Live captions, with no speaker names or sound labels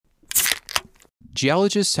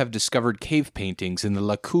Geologists have discovered cave paintings in the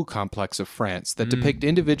Lacoux complex of France that depict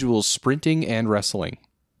individuals sprinting and wrestling.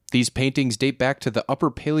 These paintings date back to the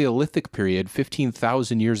Upper Paleolithic period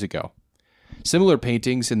 15,000 years ago. Similar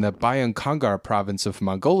paintings in the Bayan Kongar province of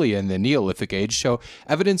Mongolia in the Neolithic age show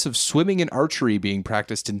evidence of swimming and archery being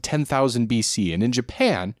practiced in 10,000 BC, and in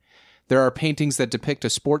Japan, there are paintings that depict a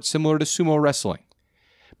sport similar to sumo wrestling.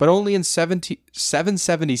 But only in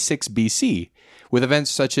 776 BC, with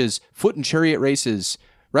events such as foot and chariot races,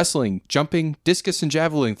 wrestling, jumping, discus and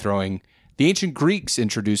javelin throwing, the ancient Greeks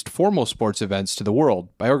introduced formal sports events to the world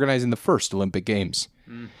by organizing the first Olympic Games.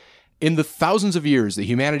 In the thousands of years that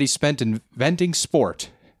humanity spent inventing sport,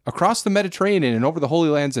 across the Mediterranean and over the Holy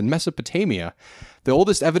Lands in Mesopotamia, the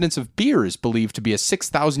oldest evidence of beer is believed to be a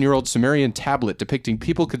 6,000-year-old Sumerian tablet depicting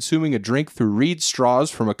people consuming a drink through reed straws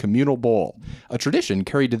from a communal bowl, a tradition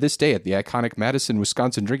carried to this day at the iconic Madison,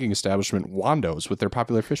 Wisconsin drinking establishment Wando's with their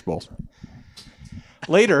popular fish bowls.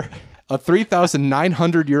 Later, a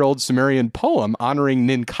 3,900-year-old Sumerian poem honoring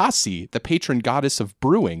Ninkasi, the patron goddess of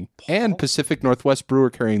brewing, and Pacific Northwest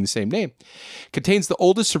brewer carrying the same name, contains the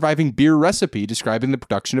oldest surviving beer recipe describing the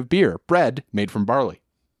production of beer, bread made from barley.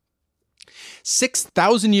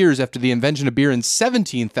 6,000 years after the invention of beer and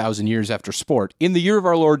 17,000 years after sport, in the year of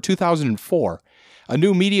our Lord 2004, a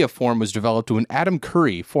new media form was developed when Adam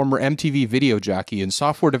Curry, former MTV video jockey, and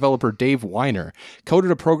software developer Dave Weiner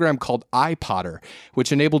coded a program called iPodder,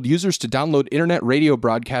 which enabled users to download internet radio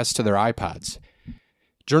broadcasts to their iPods.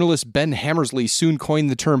 Journalist Ben Hammersley soon coined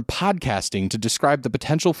the term podcasting to describe the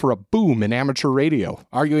potential for a boom in amateur radio,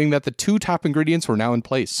 arguing that the two top ingredients were now in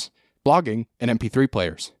place: blogging and MP3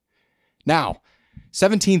 players. Now,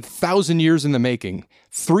 17,000 years in the making,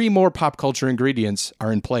 3 more pop culture ingredients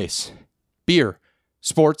are in place: beer,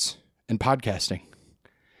 sports, and podcasting.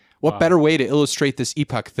 What better way to illustrate this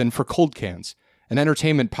epoch than for Cold Cans, an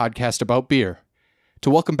entertainment podcast about beer,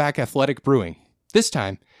 to welcome back Athletic Brewing, this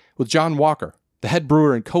time with John Walker, the head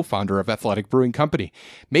brewer and co-founder of Athletic Brewing Company.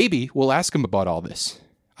 Maybe we'll ask him about all this.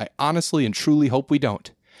 I honestly and truly hope we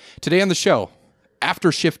don't. Today on the show,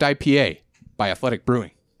 After Shift IPA by Athletic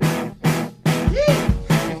Brewing.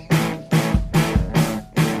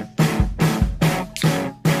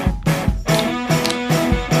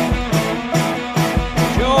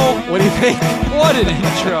 What do you think? What an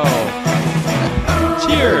intro.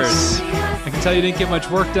 Cheers. I can tell you didn't get much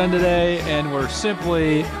work done today, and we're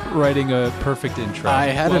simply writing a perfect intro. I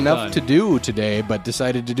had enough to do today, but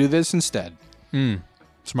decided to do this instead.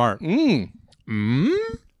 Smart.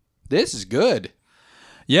 This is good.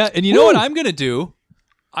 Yeah, and you know what I'm going to do?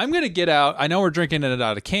 I'm going to get out. I know we're drinking it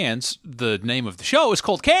out of cans. The name of the show is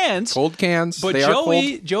Cold Cans. Cold Cans. But they are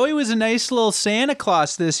cold. Joey was a nice little Santa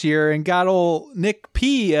Claus this year and got old Nick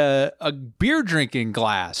P a beer drinking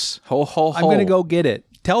glass. Ho, ho, ho. I'm going to go get it.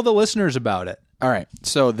 Tell the listeners about it. All right.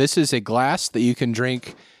 So this is a glass that you can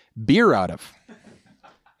drink beer out of.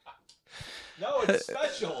 No, it's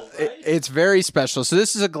special, right? It's very special. So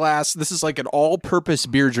this is a glass. This is like an all-purpose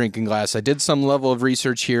beer drinking glass. I did some level of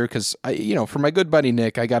research here because for my good buddy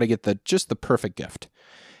Nick, I got to get the perfect gift,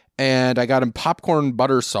 and I got him popcorn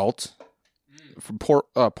butter salt from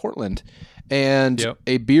Portland, and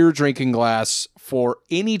a beer drinking glass for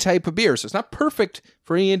any type of beer. So it's not perfect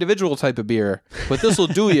for any individual type of beer, but this will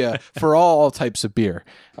do you for all types of beer.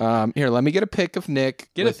 Here, let me get a pic of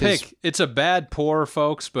Nick. Get a pic. It's a bad pour,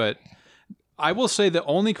 folks, but I will say the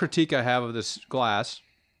only critique I have of this glass,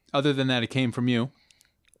 other than that it came from you.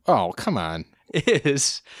 Oh, come on.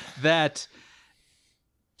 Is that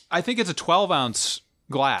I think it's a 12-ounce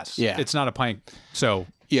glass. Yeah. It's not a pint. So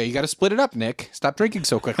yeah, you got to split it up, Nick. Stop drinking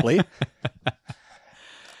so quickly.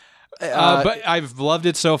 But I've loved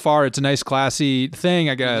it so far. It's a nice, classy thing.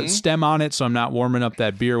 I got a stem on it, so I'm not warming up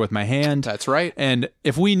that beer with my hand. That's right. And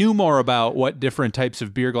if we knew more about what different types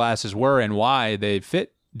of beer glasses were and why they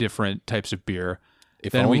fit different types of beer,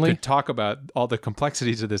 then we could talk about all the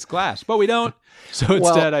complexities of this glass. But we don't. So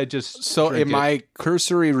instead, I just drink it. My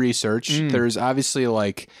cursory research, there's obviously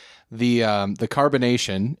like the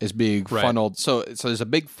carbonation is being funneled. So there's a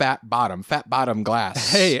big fat bottom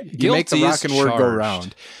glass. Hey, you make the rockin' word go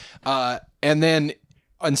charged. round. And then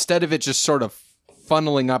instead of it just sort of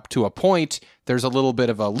funneling up to a point, there's a little bit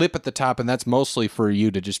of a lip at the top, and that's mostly for you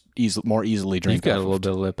to just more easily drink. You've got a little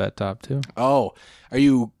bit of lip at top too. Oh, are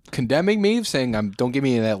you condemning me, saying don't give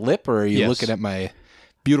me that lip, or are you looking at my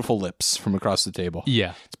beautiful lips from across the table?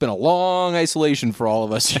 Yeah. It's been a long isolation for all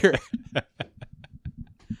of us here.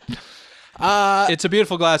 It's a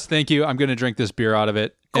beautiful glass. Thank you. I'm going to drink this beer out of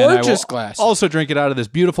it. Gorgeous glass. Also drink it out of this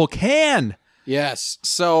beautiful can. Yes.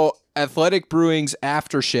 So Athletic Brewing's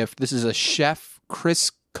After Shift. This is a Chef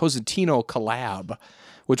Chris Cosentino collab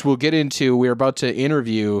which we'll get into. We're about to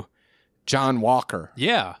interview John Walker.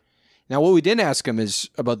 Yeah. Now, what we didn't ask him is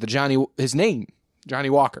about his name, Johnny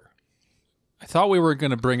Walker. I thought we were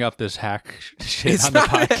going to bring up this hack shit on the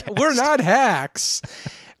podcast. We're not hacks,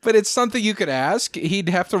 but it's something you could ask. He'd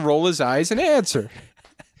have to roll his eyes and answer.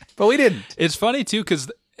 But we didn't. It's funny, too,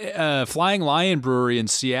 because Flying Lion Brewery in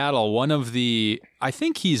Seattle, I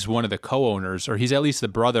think he's one of the co-owners, or he's at least the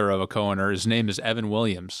brother of a co-owner. His name is Evan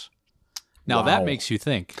Williams. Now, that makes you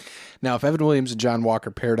think. Now, if Evan Williams and John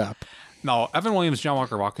Walker paired up. No, Evan Williams and John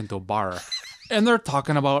Walker walk into a bar, and they're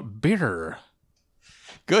talking about beer.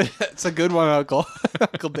 Good. That's a good one, Uncle.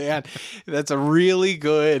 Uncle Dan. That's a really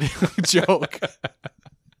good joke.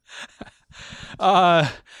 Okay,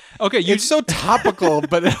 it's so topical,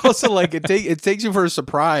 but it also it takes you for a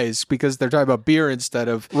surprise because they're talking about beer instead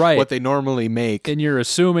of what they normally make. And you're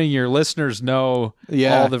assuming your listeners know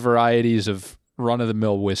all the varieties of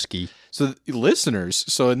run-of-the-mill whiskey. So listeners,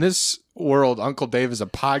 in this world, Uncle Dave is a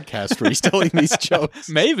podcaster. He's telling these jokes.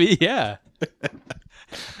 Maybe, yeah.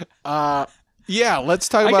 Yeah, let's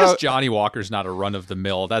talk about... I guess Johnny Walker's not a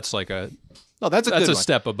run-of-the-mill. That's like a... No, that's a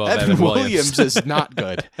step above Evan Williams is not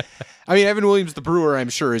good. I mean, Evan Williams, the brewer, I'm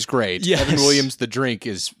sure, is great. Yes. Evan Williams, the drink,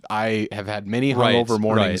 is... I have had many hungover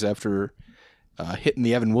mornings after hitting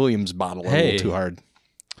the Evan Williams bottle a little too hard.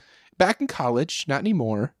 Back in college, not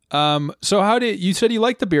anymore. So you said you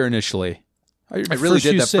liked the beer initially? I really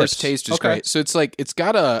did. That first taste is great. So it's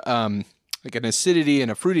got a like an acidity and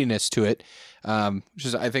a fruitiness to it, which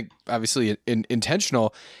is, I think, obviously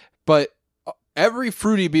intentional. But every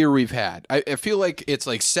fruity beer we've had, I feel like it's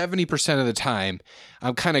like 70% of the time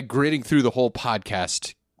I'm kind of gritting through the whole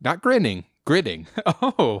podcast. Not grinning, gritting.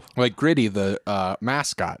 Oh. Like Gritty, the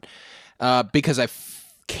mascot. Because I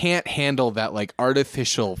can't handle that like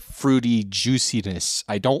artificial fruity juiciness.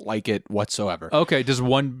 I don't like it whatsoever. Okay, does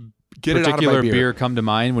one particular beer come to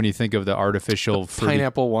mind when you think of the artificial fruity?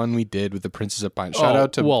 Pineapple one we did with the Princess of Pineapple. Shout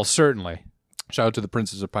out to certainly. Shout out to the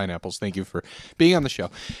Princess of Pineapples. Thank you for being on the show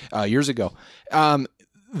years ago.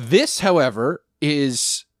 This, however,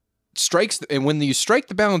 and when you strike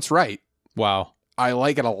the balance right. Wow. I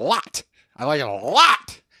like it a lot.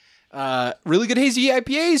 Really good hazy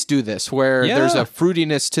IPAs do this, where there's a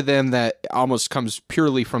fruitiness to them that almost comes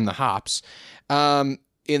purely from the hops. In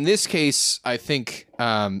this case, I think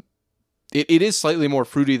it is slightly more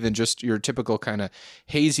fruity than just your typical kind of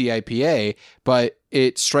hazy IPA, but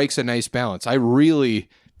it strikes a nice balance. I really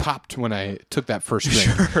popped when I took that first drink.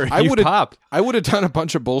 Sure, I would have done a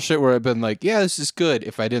bunch of bullshit where I've been like, yeah, this is good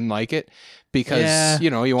if I didn't like it, because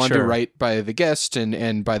you want to do right by the guest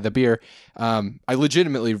and by the beer. I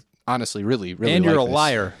legitimately, honestly, really and you're like a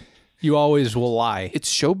liar. You always will lie. It's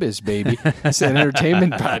showbiz, baby. It's an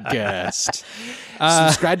entertainment podcast.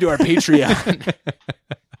 Subscribe to our Patreon.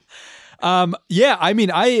 Yeah, I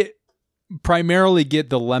mean, I primarily get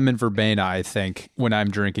the lemon verbena, I think, when I'm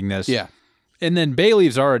drinking this. Yeah. And then bay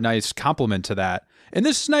leaves are a nice complement to that. And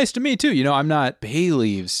this is nice to me, too. I'm not... Bay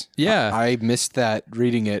leaves. Yeah. I missed that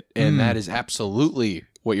reading it, and that is absolutely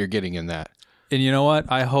what you're getting in that. And you know what?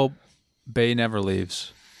 I hope bay never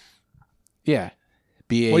leaves. Yeah.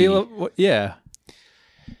 B-A-E. Yeah.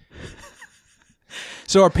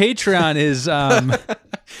 So our Patreon is...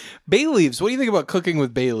 Bay leaves. What do you think about cooking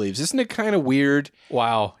with bay leaves? Isn't it kind of weird?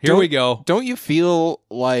 Wow. Here we go. Don't you feel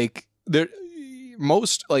like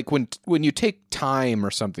most like when you take thyme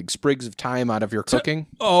or something, sprigs of thyme out of your cooking?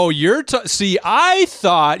 Oh, see, I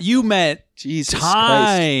thought you meant Jesus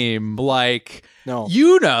thyme. Christ. Like, no.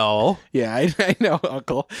 Yeah, I know,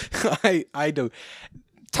 Uncle. I do.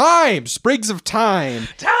 Thyme, sprigs of thyme.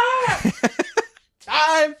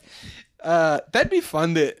 Thyme. That'd be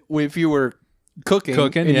fun if you were cooking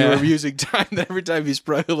and you were using thyme, that every time you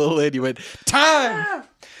sprung a little in, you went, thyme!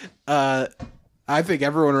 I think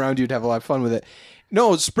everyone around you'd have a lot of fun with it.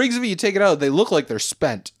 No, sprigs of it, you take it out, they look like they're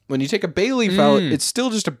spent. When you take a bay leaf out, it's still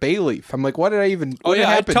just a bay leaf. I'm like, what did I even... What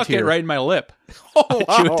happened I tuck it right in my lip. Oh, wow.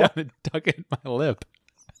 I chew it down and tuck it in my lip.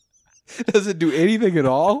 Does it do anything at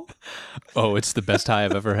all? Oh, it's the best high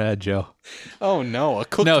I've ever had, Joe. Oh, no. A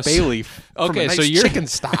cooked bay leaf from a nice chicken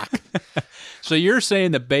stock. So you're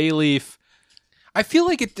saying the bay leaf... I feel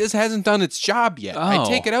like it just hasn't done its job yet. Oh. I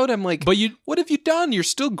take it out, I'm like, what have you done? You're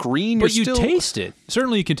still green. But you taste it.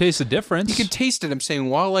 Certainly you can taste the difference. You can taste it. I'm saying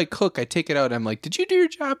while I cook, I take it out. I'm like, did you do your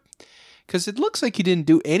job? Because it looks like you didn't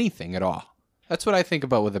do anything at all. That's what I think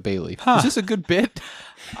about with a bay leaf. Huh. Is this a good bit?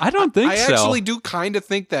 I don't think so. I actually do kind of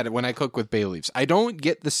think that when I cook with bay leaves. I don't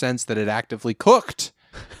get the sense that it actively cooked.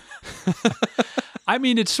 I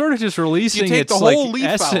mean, it's sort of just releasing its leaf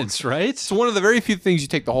essence, right? It's one of the very few things you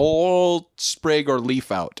take the whole sprig or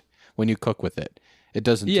leaf out when you cook with it. It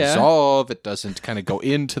doesn't dissolve. It doesn't kind of go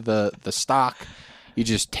into the stock. You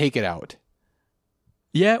just take it out.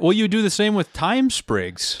 Yeah, well, you do the same with thyme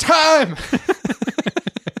sprigs. Time!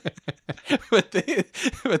 but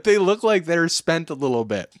they look like they're spent a little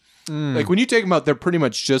bit. Like when you take them out, they're pretty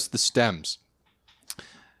much just the stems.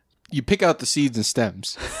 You pick out the seeds and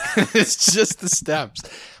stems. It's just the stems.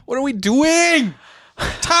 What are we doing?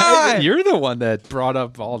 Time! You're the one that brought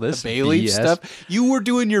up all this bay leaf stuff. You were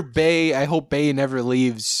doing your bay, I hope bay never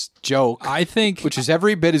leaves joke. I think. Which is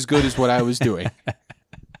every bit as good as what I was doing.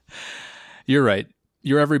 You're right.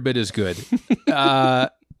 You're every bit as good.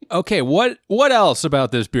 Okay, what else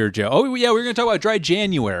about this beer, Joe? Oh, yeah, we're going to talk about Dry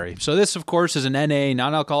January. So this, of course, is an NA,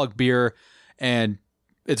 non-alcoholic beer, and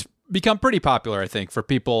it's become pretty popular, I think, for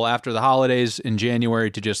people after the holidays in January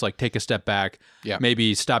to just like take a step back,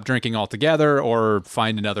 maybe stop drinking altogether or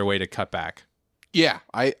find another way to cut back. Yeah,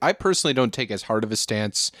 I personally don't take as hard of a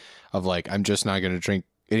stance of like, I'm just not going to drink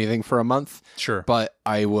anything for a month. Sure. But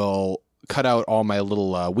I will cut out all my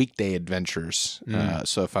little weekday adventures.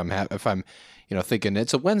 So if I'm thinking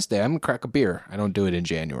it's a Wednesday, I'm gonna crack a beer. I don't do it in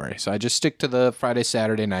January. So I just stick to the Friday,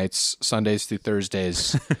 Saturday nights, Sundays through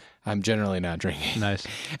Thursdays. I'm generally not drinking. Nice.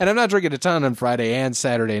 And I'm not drinking a ton on Friday and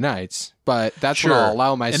Saturday nights, but that's what I'll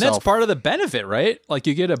allow myself. And that's part of the benefit, right? Like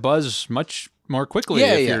you get a buzz much more quickly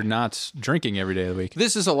if you're not drinking every day of the week.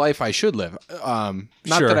 This is a life I should live. Not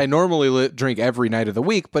that I normally drink every night of the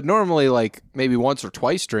week, but normally like maybe once or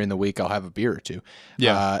twice during the week I'll have a beer or two.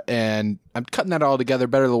 Yeah. And I'm cutting that all together.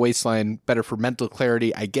 Better the waistline, better for mental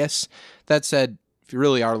clarity, I guess. That said, if you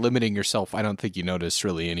really are limiting yourself, I don't think you notice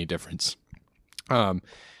really any difference.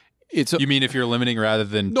 You mean if you're limiting rather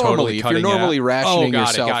than normally, totally cutting if you're normally rationing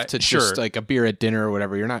yourself to Sure. just like a beer at dinner or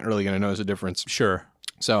whatever, you're not really going to notice a difference. Sure.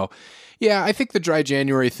 So, yeah, I think the Dry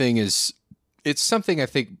January thing it's something I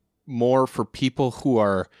think more for people who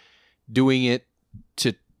are doing it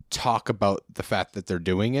to talk about the fact that they're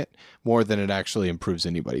doing it more than it actually improves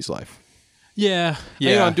anybody's life. Yeah.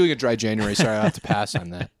 I'm doing a Dry January. Sorry, I'll have to pass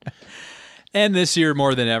on that. And this year,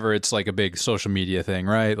 more than ever, it's like a big social media thing,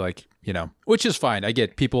 right? Like, which is fine. I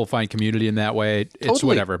get people find community in that way. It's totally.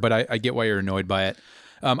 Whatever, but I get why you're annoyed by it.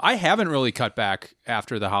 I haven't really cut back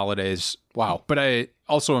after the holidays. Wow. But I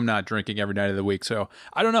also am not drinking every night of the week. So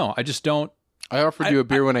I don't know. I just don't. I offered you a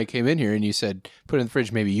beer when I came in here and you said, put it in the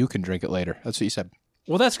fridge. Maybe you can drink it later. That's what you said.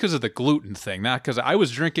 Well, that's because of the gluten thing, not because I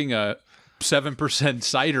was drinking a 7%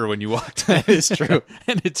 cider when you walked in. That is true.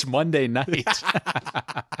 And it's Monday night.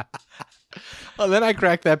 Well, then I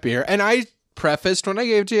cracked that beer. And I prefaced when I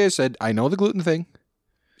gave it to you, I said, I know the gluten thing.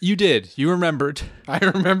 You did. You remembered. I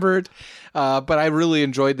remembered. But I really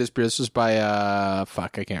enjoyed this beer. This was by, I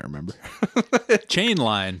can't remember. Chain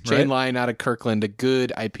Line. Chain Line out of Kirkland, a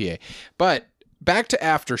good IPA. But back to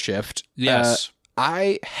Aftershift. Yes.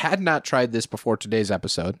 I had not tried this before today's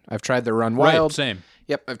episode. I've tried their Run Wild. Right, same.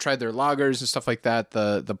 Yep, I've tried their lagers and stuff like that,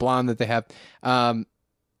 the blonde that they have.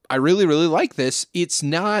 I really, really like this. It's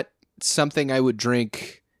not something I would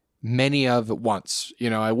drink many of at once.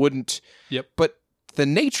 I wouldn't. Yep. But the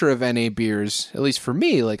nature of NA beers, at least for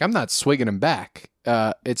me, like I'm not swigging them back.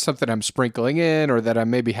 It's something I'm sprinkling in or that I'm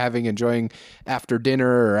maybe enjoying after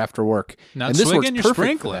dinner or after work. Not and this swigging, works you're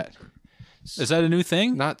perfect sprinkling. for that. Is that a new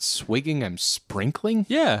thing? Not swigging, I'm sprinkling?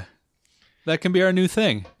 Yeah. That can be our new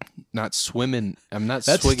thing. Not swimming. I'm not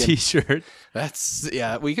That's swigging. That's a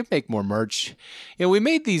t-shirt. We can make more merch. We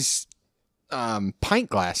made these pint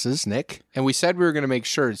glasses, Nick, and we said we were going to make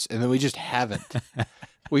shirts, and then we just haven't.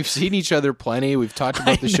 We've seen each other plenty. We've talked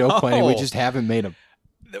about the show plenty. We just haven't made them.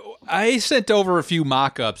 I sent over a few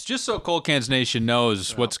mock-ups just so Cold Cans Nation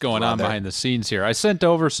knows what's going on behind the scenes here. I sent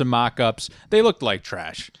over some mock-ups. They looked like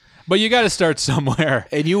trash. But you got to start somewhere.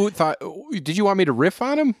 And you thought, did you want me to riff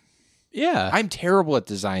on them? Yeah. I'm terrible at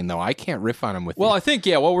design, though. I can't riff on them with you. Well, I think,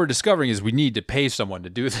 what we're discovering is we need to pay someone to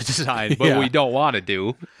do the design, but we don't want to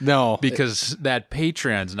do. No. Because that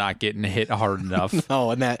Patreon's not getting hit hard enough.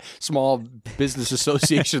 No, and that small business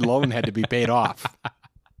association loan had to be paid off.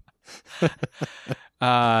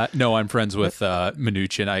 No, I'm friends with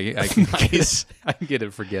Mnuchin. I can get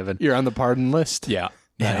it forgiven. You're on the pardon list? Yeah.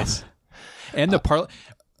 Nice. And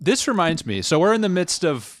this reminds me, so we're in the midst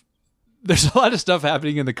of, there's a lot of stuff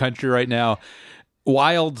happening in the country right now,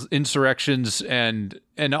 wild insurrections and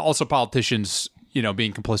also politicians,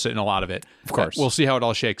 being complicit in a lot of it. Of course. We'll see how it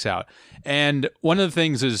all shakes out. And one of the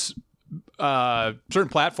things is certain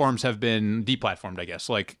platforms have been deplatformed, I guess.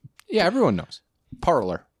 Yeah, everyone knows.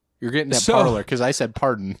 Parler. You're getting that Parler because I said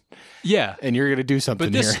pardon. Yeah. And you're going to do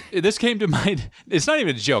something here. This came to mind. It's not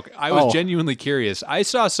even a joke. I was genuinely curious. I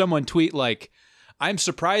saw someone tweet I'm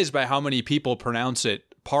surprised by how many people pronounce it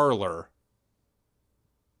parlor.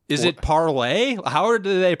 Is it parlay? How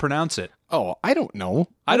do they pronounce it? Oh, I don't know.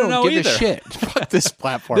 I don't know give either. a shit. Fuck this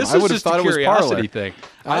platform. This I is would have just thought a it was curiosity parlor. thing.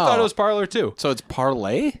 I thought it was parlor too. So it's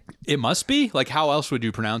parlay? It must be. Like, how else would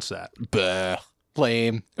you pronounce that? Bleh.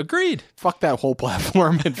 Lame. Agreed. Fuck that whole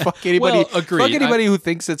platform and fuck anybody. Well, agreed. Fuck anybody who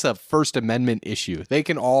thinks it's a First Amendment issue. They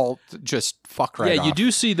can all just fuck right off. Yeah, you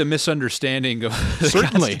do see the misunderstanding of the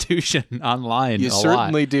Certainly. Constitution online. You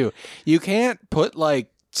certainly do. You can't put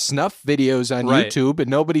like snuff videos on Right. YouTube and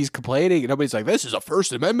nobody's complaining. Nobody's like, this is a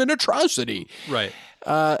First Amendment atrocity. Right.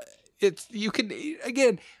 You can,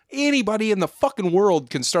 again, anybody in the fucking world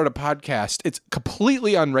can start a podcast. It's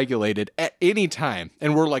completely unregulated at any time.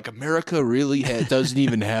 And we're like, America really doesn't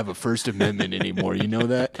even have a First Amendment anymore. You know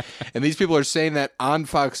that? And these people are saying that on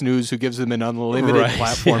Fox News, who gives them an unlimited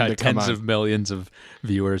platform to come tens on. of millions of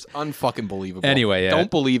viewers. Unfucking believable. Anyway, don't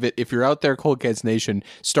believe it. If you're out there, Cold Cats Nation,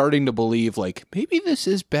 starting to believe like maybe this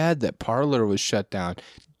is bad that Parler was shut down,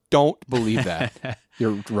 don't believe that.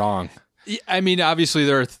 You're wrong. I mean, obviously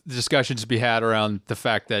there are discussions to be had around the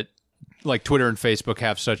fact that like Twitter and Facebook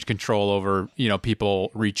have such control over,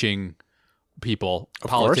 people reaching people,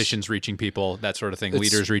 politicians reaching people, that sort of thing,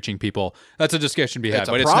 leaders reaching people. That's a discussion to be had,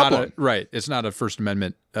 but it's not it's not a First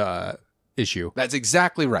Amendment issue. That's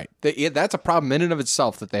exactly right. That's a problem in and of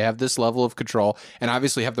itself that they have this level of control and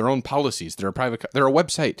obviously have their own policies. They're a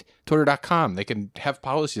website, twitter.com. They can have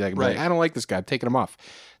policies. I can be like, I don't like this guy. I'm taking him off.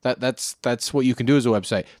 That's what you can do as a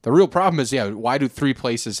website. The real problem is, why do 3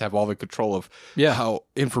 places have all the control of how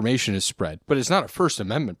information is spread? But it's not a First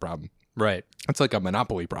Amendment problem. Right. It's like a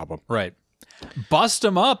monopoly problem. Right. Bust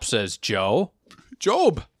him up, says Joe.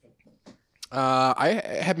 Job. I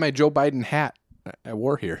had my Joe Biden hat I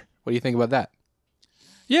wore here. What do you think about that?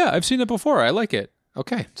 Yeah, I've seen it before. I like it.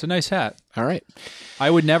 Okay. It's a nice hat. All right. I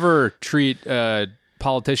would never treat a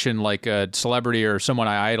politician like a celebrity or someone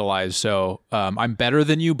I idolize, so I'm better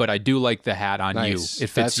than you, but I do like the hat on you. It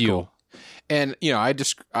fits That's you. Cool. And,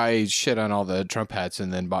 I shit on all the Trump hats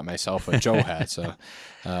and then bought myself a Joe hat, so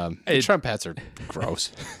Trump hats are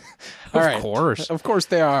gross. Of course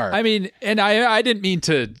they are. I mean, and I didn't mean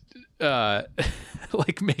to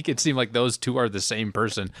like make it seem like those two are the same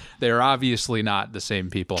person. They're obviously not the same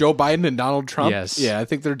people. Joe Biden and Donald Trump? Yes. Yeah, I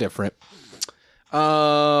think they're different.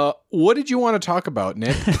 What did you want to talk about,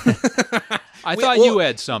 Nick? I thought you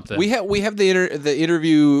had something. We have the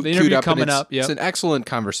interview queued up coming up. It's an excellent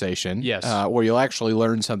conversation. Yes, where you'll actually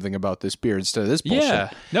learn something about this beer instead of this bullshit.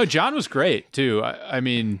 Yeah, no, John was great too. I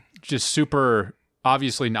mean, just super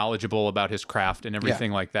obviously knowledgeable about his craft and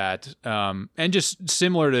everything like that. And just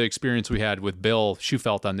similar to the experience we had with Bill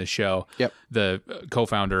Schufelt on this show. Yep, the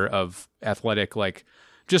co-founder of Athletic,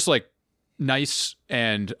 just nice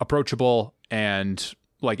and approachable and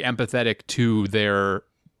empathetic to their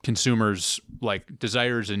consumers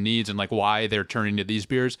desires and needs and why they're turning to these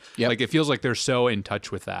beers. Yep. It feels like they're so in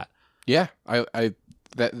touch with that. Yeah, and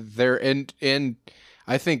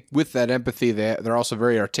I think with that empathy, they're also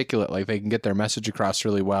very articulate. They can get their message across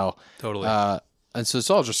really well. Totally. And so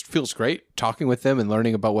it all just feels great talking with them and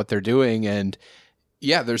learning about what they're doing. And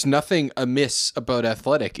yeah, there's nothing amiss about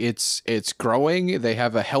Athletic. It's growing. They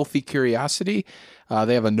have a healthy curiosity.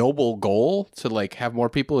 They have a noble goal to have more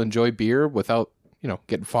people enjoy beer without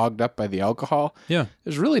getting fogged up by the alcohol. Yeah,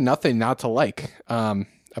 there's really nothing not to like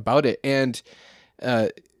about it. And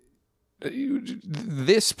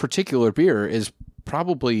this particular beer is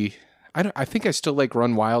probably I think I still like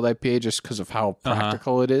Run Wild IPA just because of how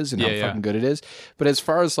practical it is and how fucking good it is. But as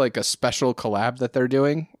far as a special collab that they're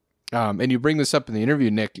doing, and you bring this up in the interview,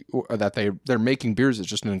 Nick, that they're making beers at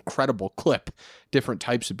just an incredible clip, different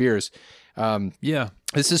types of beers.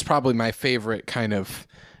 This is probably my favorite kind of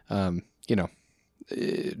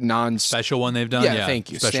non-special one they've done. Yeah,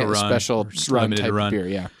 thank you. Special run type of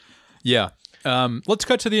beer. Yeah. Let's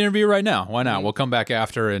cut to the interview right now. Why not? We'll come back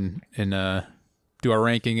after and do our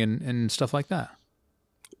ranking and stuff like that.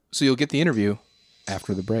 So you'll get the interview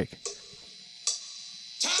after the break.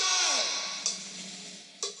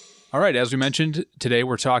 All right, as we mentioned, today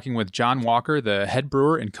we're talking with John Walker, the head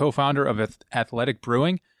brewer and co-founder of Athletic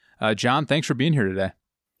Brewing. John, thanks for being here today.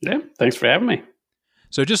 Yeah, thanks for having me.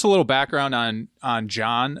 So just a little background on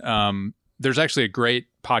John. There's actually a great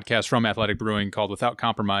podcast from Athletic Brewing called Without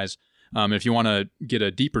Compromise. If you want to get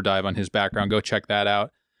a deeper dive on his background, go check that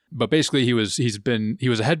out. But basically, he was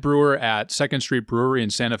a head brewer at 2nd Street Brewery in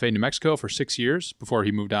Santa Fe, New Mexico for 6 years before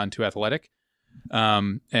he moved on to Athletic.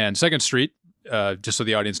 And 2nd Street, just so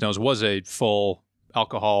the audience knows, was a full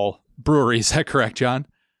alcohol brewery. Is that correct, John?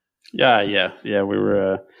 Yeah.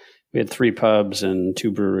 We had 3 pubs and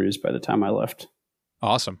 2 breweries by the time I left.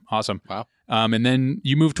 Awesome. Wow. And then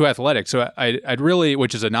you moved to Athletic. So I'd really,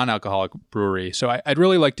 which is a non-alcoholic brewery. So I'd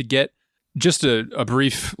really like to get just a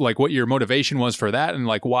brief, like what your motivation was for that, and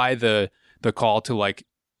like why the call to like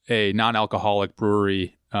a non-alcoholic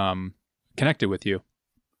brewery connected with you.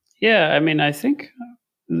 Yeah, I mean, I think,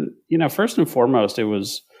 first and foremost, it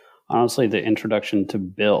was honestly the introduction to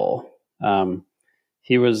Bill.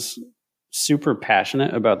 He was super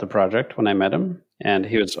passionate about the project when I met him, and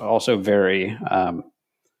he was also very,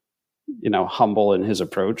 humble in his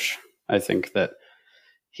approach. I think that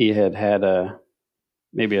he had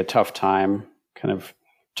maybe a tough time kind of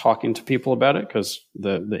talking to people about it because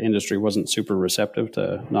the industry wasn't super receptive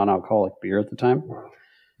to non-alcoholic beer at the time.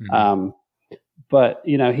 Mm-hmm. But,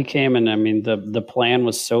 he came and, I mean, the plan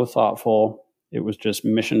was so thoughtful. It was just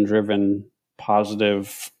mission-driven,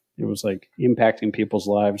 positive. It was like impacting people's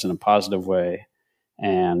lives in a positive way.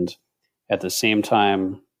 And at the same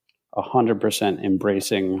time, 100%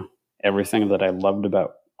 embracing everything that I loved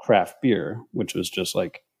about craft beer, which was just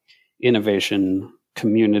like innovation,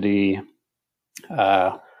 community,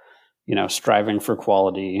 striving for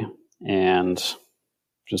quality, and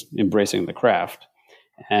just embracing the craft.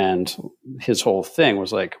 And his whole thing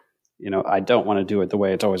was like, I don't want to do it the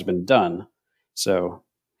way it's always been done. So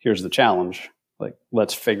here's the challenge. Like,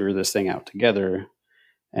 let's figure this thing out together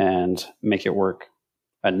and make it work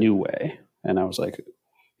a new way. And I was like,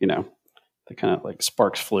 the kind of like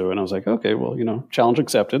sparks flew, and I was like, okay, well, challenge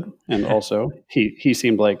accepted. And also he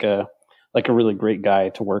seemed like a really great guy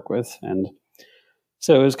to work with. And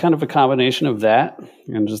so it was kind of a combination of that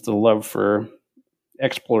and just the love for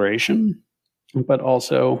exploration. But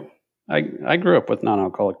also, I grew up with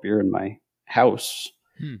non-alcoholic beer in my house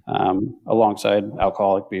alongside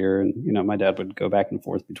alcoholic beer. And, my dad would go back and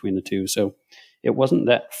forth between the two. So it wasn't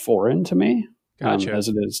that foreign to me Gotcha. as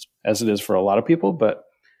it is for a lot of people. But,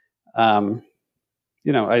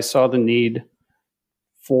 I saw the need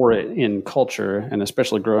for it in culture, and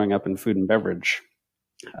especially growing up in food and beverage.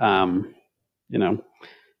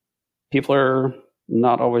 People are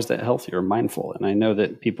not always that healthy or mindful. And I know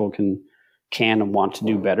that people can and want to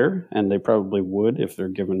do better, and they probably would if they're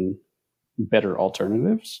given better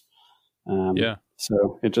alternatives.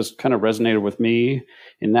 So it just kind of resonated with me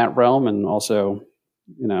in that realm, and also,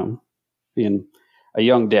 being a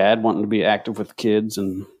young dad, wanting to be active with kids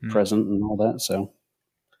and present and all that. So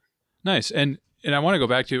nice. And I want to go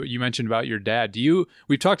back to what you mentioned about your dad.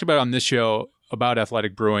 We've talked about on this show about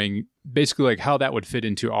athletic brewing, basically like how that would fit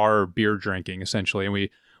into our beer drinking, essentially, and we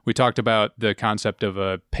talked about the concept of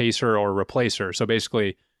a pacer or replacer. So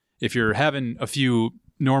basically, if you're having a few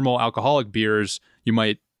normal alcoholic beers, you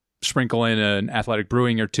might sprinkle in an athletic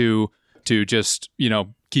brewing or two to just,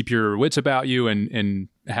 keep your wits about you and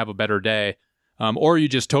have a better day. Or you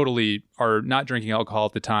just totally are not drinking alcohol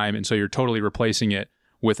at the time, and so you're totally replacing it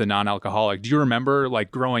with a non-alcoholic. Do you remember, like,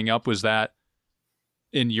 growing up, was that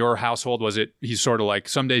in your household? Was it, he's sort of like,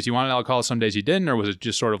 some days you wanted alcohol, some days you didn't, or was it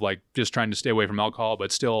just sort of like just trying to stay away from alcohol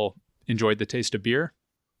but still enjoyed the taste of beer?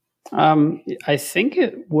 I think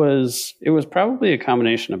it was probably a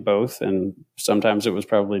combination of both, and sometimes it was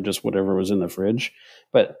probably just whatever was in the fridge.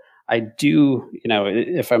 But I do,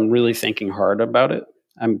 if I'm really thinking hard about it,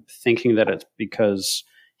 I'm thinking that it's because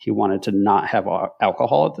he wanted to not have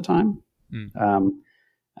alcohol at the time.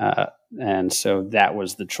 And so that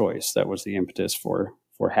was the choice. That was the impetus for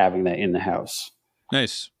having that in the house.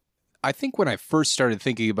 Nice. I think when I first started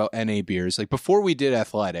thinking about NA beers, like before we did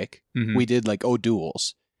Athletic, we did like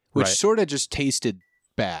O'Doul's, which sort of just tasted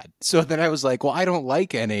bad. So then I was like, well, I don't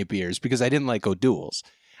like NA beers because I didn't like O'Doul's.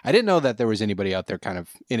 I didn't know that there was anybody out there kind of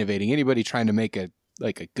innovating, anybody trying to make a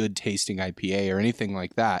good tasting IPA or anything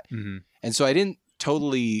like that. And so I didn't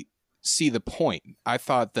totally see the point. I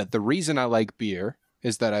thought that the reason I like beer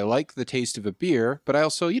is that I like the taste of a beer, but I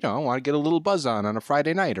also, I want to get a little buzz on a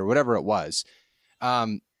Friday night or whatever it was.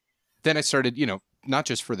 Then I started, not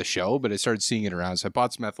just for the show, but I started seeing it around. So I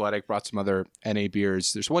bought some Athletic, brought some other NA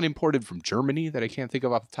beers. There's one imported from Germany that I can't think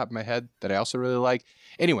of off the top of my head that I also really like.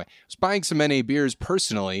 Anyway, I was buying some NA beers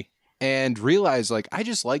personally and realized like I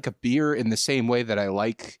just like a beer in the same way that I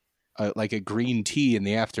like a green tea in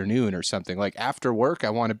the afternoon or something. Like after work, I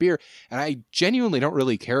want a beer. And I genuinely don't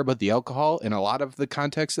really care about the alcohol in a lot of the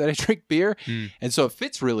contexts that I drink beer. And so it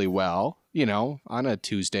fits really well, on a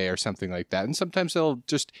Tuesday or something like that. And sometimes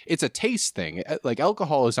it's a taste thing. Like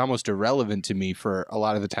alcohol is almost irrelevant to me for a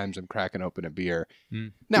lot of the times I'm cracking open a beer.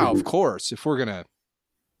 Now, of course, if we're going to,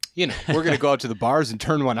 we're going to go out to the bars and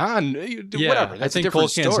turn one on, whatever. That's I think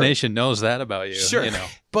Cold Cans Nation knows that about you. Sure.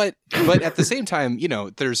 But at the same time,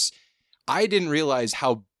 I didn't realize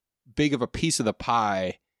how big of a piece of the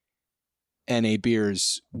pie NA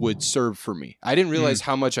beers would serve for me. I didn't realize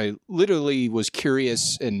how much I literally was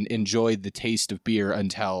curious and enjoyed the taste of beer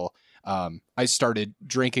until I started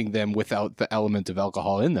drinking them without the element of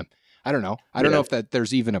alcohol in them. I don't know. I don't know if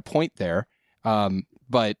there's even a point there.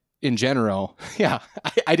 But in general,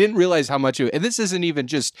 I didn't realize how much and this isn't even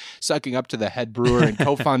just sucking up to the head brewer and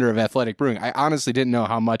co-founder of Athletic Brewing. I honestly didn't know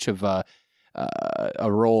how much of a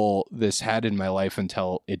role this had in my life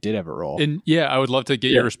until it did have a role. And I would love to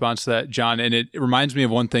get your response to that, John. And it reminds me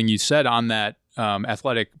of one thing you said on that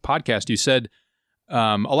Athletic podcast. You said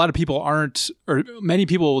a lot of people many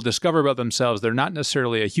people will discover about themselves they're not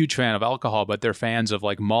necessarily a huge fan of alcohol, but they're fans of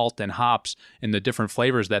like malt and hops and the different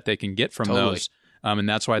flavors that they can get from those. And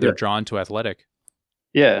that's why they're drawn to Athletic.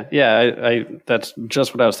 Yeah. I that's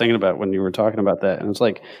just what I was thinking about when you were talking about that. And it's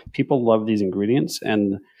like people love these ingredients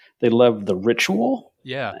and they love the ritual.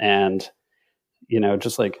 Yeah. And,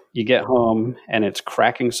 just like you get home and it's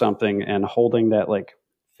cracking something and holding that like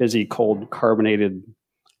fizzy, cold, carbonated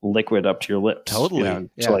liquid up to your lips. Totally.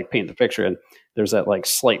 To like paint the picture. And there's that like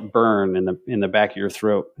slight burn in the back of your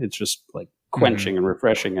throat. It's just like quenching and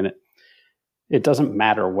refreshing. And it doesn't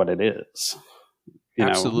matter what it is.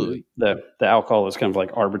 Absolutely. The alcohol is kind of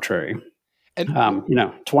like arbitrary. And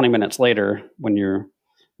 20 minutes later when you're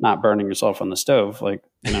not burning yourself on the stove, like,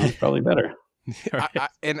 it's probably better. To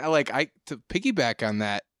piggyback on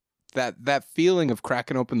that feeling of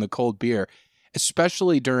cracking open the cold beer,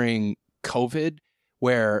 especially during COVID,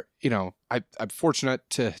 where, I'm fortunate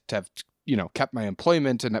to have, kept my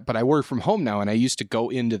employment but I work from home now and I used to go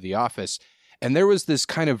into the office and there was this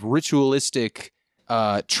kind of ritualistic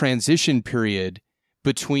transition period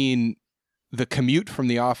between the commute from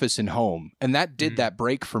the office and home. And that did that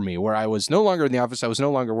break for me where I was no longer in the office. I was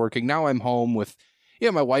no longer working. Now I'm home with,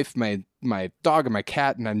 my wife, my dog and my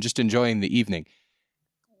cat, and I'm just enjoying the evening.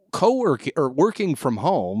 Working from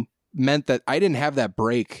home meant that I didn't have that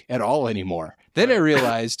break at all anymore. Then I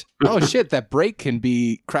realized, oh shit, that break can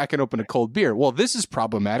be cracking open a cold beer. Well, this is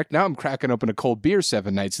problematic. Now I'm cracking open a cold beer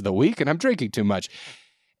 7 nights of the week and I'm drinking too much.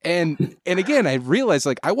 And again, I realized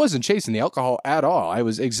like I wasn't chasing the alcohol at all. I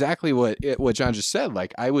was exactly what John just said.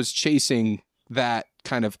 Like I was chasing that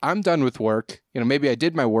kind of, I'm done with work. Maybe I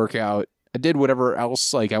did my workout. I did whatever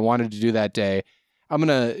else like I wanted to do that day. I'm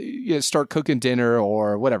going to start cooking dinner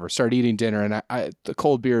or whatever, start eating dinner. And the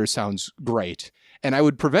cold beer sounds great. And I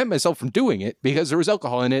would prevent myself from doing it because there was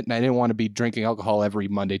alcohol in it and I didn't want to be drinking alcohol every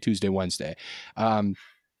Monday, Tuesday, Wednesday.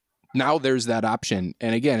 Now there's that option.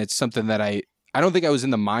 And again, it's something that I don't think I was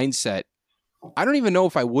in the mindset. I don't even know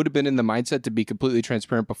if I would have been in the mindset, to be completely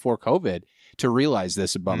transparent, before COVID to realize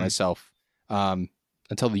this about myself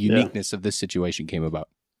until the uniqueness of this situation came about.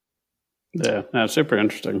 Yeah, no, super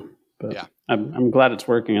interesting. But I'm glad it's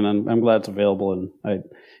working, and I'm glad it's available. And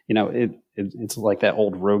it's like that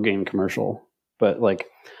old Rogaine commercial, but like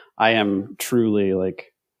I am truly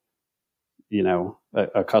like,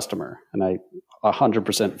 a customer, and I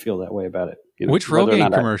 100% feel that way about it. Which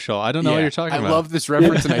Rogaine commercial? I don't know what you're talking about. I love this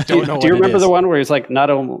reference, and I don't know. Do you remember the one where he's like, not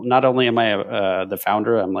only am I the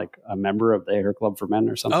founder, I'm like a member of the Hair Club for Men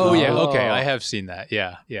or something. Oh yeah, okay, I have seen that.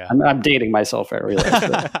 Yeah. I'm dating myself. I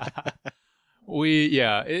realize.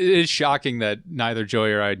 It is shocking that neither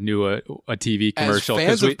Joey or I knew a TV commercial. As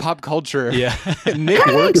fans of pop culture, Nick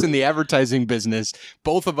works in the advertising business.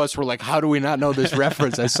 Both of us were like, how do we not know this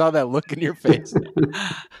reference? I saw that look in your face.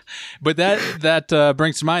 But that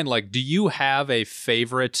brings to mind, like, do you have a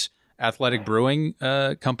favorite Athletic Brewing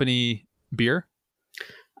company beer?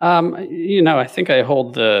 I think I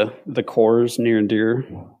hold the cores near and dear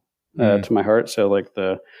to my heart. So like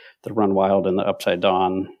the Run Wild and the Upside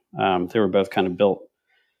Dawn. They were both kind of built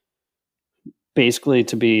basically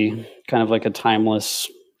to be kind of like a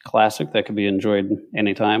timeless classic that could be enjoyed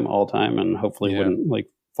anytime, all time, and hopefully wouldn't like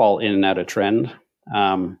fall in and out of trend.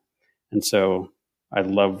 And so I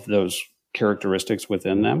love those characteristics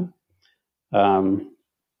within them.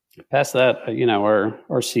 Past that,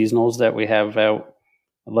 our seasonals that we have out,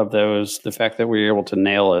 I love those. The fact that we were able to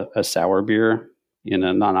nail a sour beer in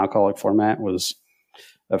a non-alcoholic format was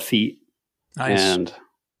a feat. Nice. And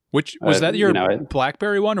which was that your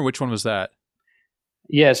Blackberry one, or which one was that?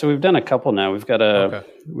 Yeah, so we've done a couple now. We've got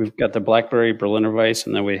the Blackberry Berliner Weiss,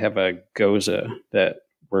 and then we have a Goza that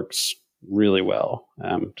works really well.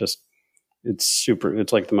 It's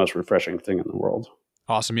like the most refreshing thing in the world.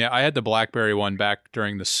 Awesome. Yeah, I had the Blackberry one back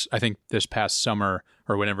during this past summer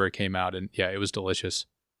or whenever it came out, and it was delicious.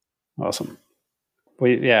 Awesome.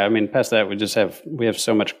 Past that, we have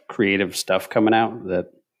so much creative stuff coming out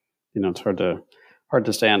that it's hard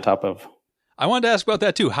to stay on top of. I wanted to ask about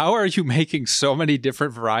that too. How are you making so many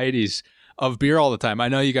different varieties of beer all the time? I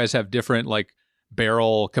know you guys have different like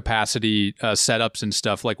barrel capacity setups and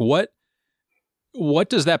stuff. Like what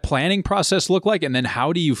does that planning process look like? And then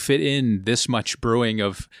how do you fit in this much brewing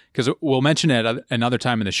of, because we'll mention it another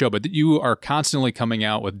time in the show, but you are constantly coming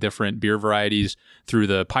out with different beer varieties through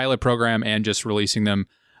the pilot program and just releasing them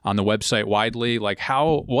on the website widely. Like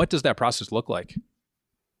what does that process look like?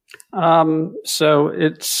 So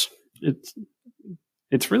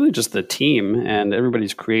it's really just the team, and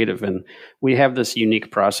everybody's creative, and we have this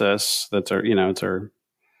unique process that's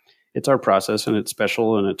it's our process, and it's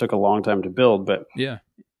special, and it took a long time to build, but yeah,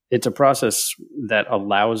 it's a process that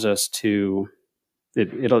allows us to,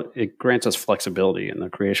 it grants us flexibility in the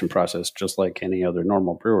creation process, just like any other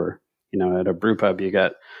normal brewer. At a brew pub, you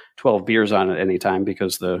got 12 beers on at any time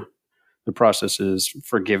because the process is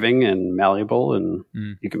forgiving and malleable, and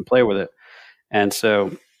you can play with it. And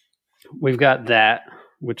so we've got that,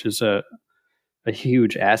 which is a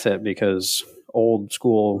huge asset, because old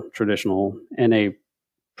school traditional NA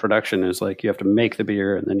production is like you have to make the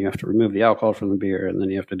beer, and then you have to remove the alcohol from the beer, and then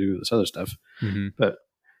you have to do this other stuff. But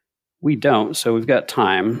we don't. So we've got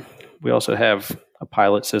time. We also have a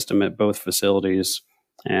pilot system at both facilities,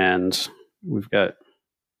 and we've got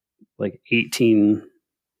like 18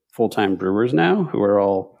 full-time brewers now who are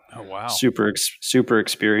all super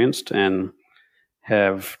experienced and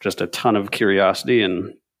have just a ton of curiosity.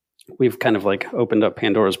 And we've kind of like opened up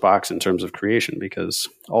Pandora's box in terms of creation, because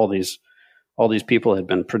all these people had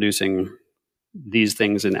been producing these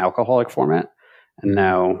things in alcoholic format, and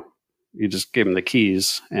now you just give them the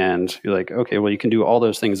keys and you're like, okay, well, you can do all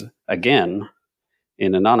those things again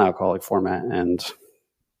in a non-alcoholic format, and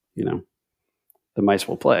the mice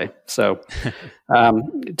will play. So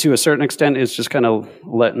to a certain extent, it's just kind of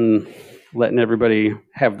letting everybody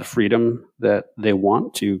have the freedom that they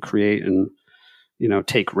want to create and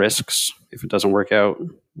take risks. If it doesn't work out,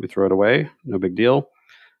 we throw it away, no big deal.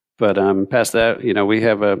 But past that, we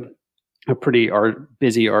have a pretty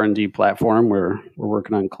busy R&D platform where we're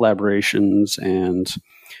working on collaborations and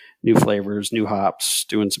new flavors, new hops,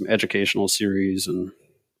 doing some educational series. And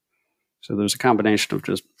so there's a combination of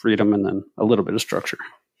just freedom and then a little bit of structure.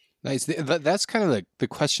 Nice. That's kind of the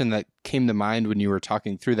question that came to mind when you were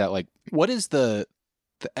talking through that. Like, what is the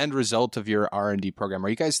end result of your R&D program? Are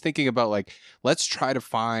you guys thinking about like, let's try to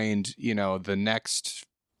find, the next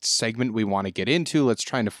segment we want to get into, let's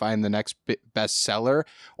try to find the next best seller?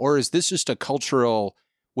 Or is this just a cultural,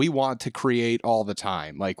 we want to create all the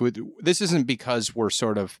time? Like, this isn't because we're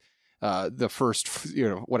sort of the first,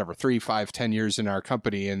 3, 5, 10 years in our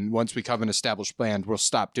company, and once we become an established brand, we'll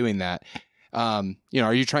stop doing that. Are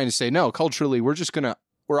you trying to say, no, culturally, we're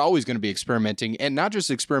always going to be experimenting, and not just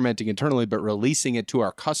experimenting internally, but releasing it to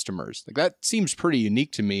our customers? Like, that seems pretty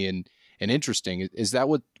unique to me and interesting. Is that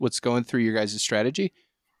what's going through your guys' strategy?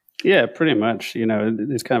 Yeah, pretty much.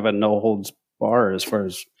 It's kind of a no holds bar as far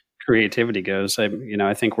as creativity goes.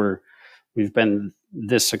 I think we've been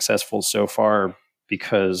this successful so far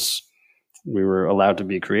because we were allowed to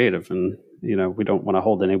be creative, and we don't want to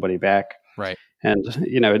hold anybody back. Right. And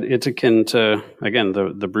it's akin to, again,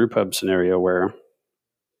 the brew pub scenario where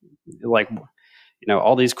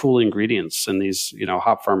all these cool ingredients, and these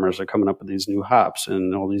hop farmers are coming up with these new hops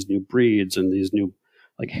and all these new breeds and these new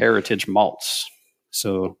like heritage malts.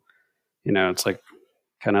 So it's like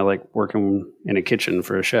kind of like working in a kitchen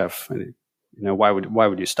for a chef. Why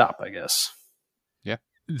would you stop, I guess? Yeah.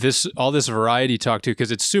 All this variety talk too,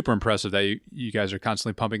 because it's super impressive that you guys are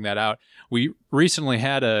constantly pumping that out. We recently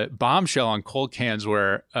had a bombshell on cold cans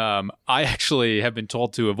where I actually have been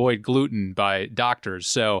told to avoid gluten by doctors.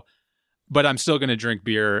 So, but I'm still going to drink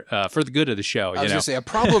beer for the good of the show. I was going to say, a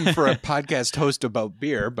problem for a podcast host about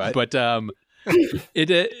beer, but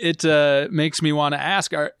it makes me want to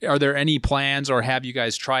ask: Are there any plans, or have you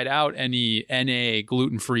guys tried out any NA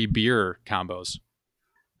gluten-free beer combos?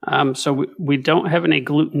 So we don't have any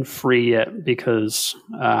gluten-free yet, because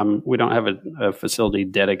we don't have a facility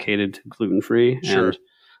dedicated to gluten-free. Sure.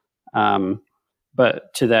 And,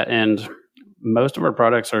 but to that end, most of our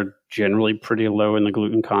products are generally pretty low in the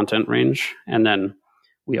gluten content range. And then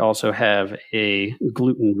we also have a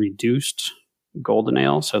gluten-reduced golden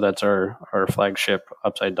ale. So that's our flagship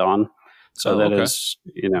Upside Dawn. So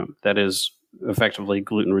that is effectively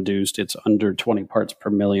gluten-reduced. It's under 20 parts per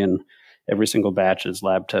million. Every single batch is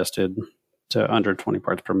lab tested to under 20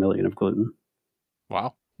 parts per million of gluten.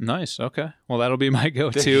 Wow. Nice. Okay. Well, that'll be my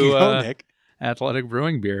go-to athletic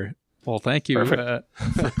brewing beer. Well, thank you for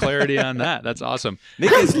clarity on that. That's awesome.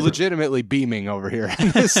 Nick is legitimately beaming over here on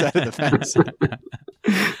this side of the fence.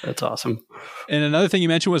 That's awesome. And another thing you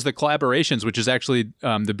mentioned was the collaborations, which is actually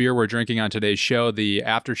the beer we're drinking on today's show, the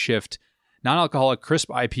Aftershift non-alcoholic crisp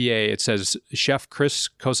IPA. It says Chef Chris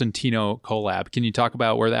Cosentino collab. Can you talk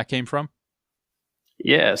about where that came from?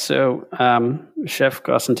 Yeah, so Chef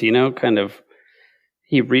Cosentino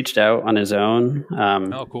he reached out on his own.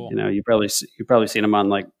 Oh, cool. You probably seen him on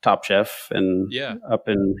like Top Chef and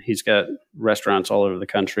he's got restaurants all over the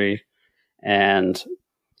country. And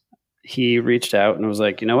he reached out and was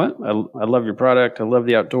like, you know what? I love your product. I love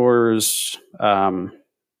the outdoors. I'm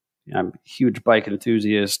a huge bike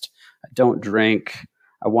enthusiast. I don't drink.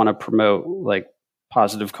 I want to promote like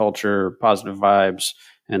positive culture, positive vibes,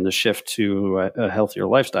 and the shift to a healthier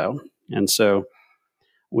lifestyle. And so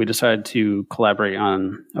we decided to collaborate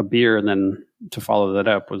on a beer, and then to follow that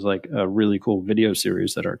up was like a really cool video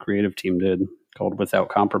series that our creative team did called Without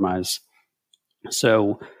Compromise.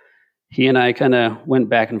 So he and I kind of went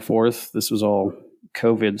back and forth. This was all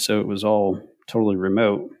COVID, so it was all totally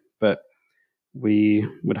remote, but we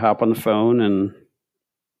would hop on the phone and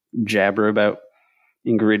jabber about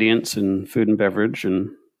ingredients and food and beverage.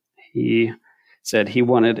 And he said he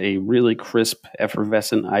wanted a really crisp,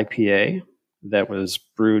 effervescent IPA that was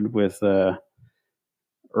brewed with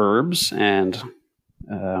herbs and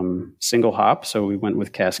single hop. So we went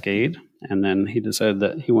with Cascade. And then he decided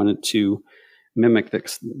that he wanted to mimic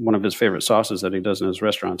one of his favorite sauces that he does in his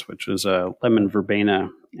restaurants, which is lemon verbena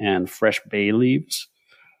and fresh bay leaves.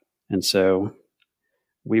 And so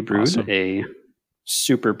we brewed a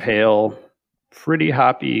super pale, pretty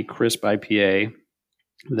hoppy, crisp IPA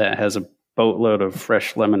that has a boatload of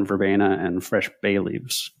fresh lemon verbena and fresh bay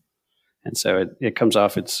leaves. And so it comes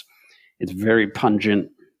off, it's very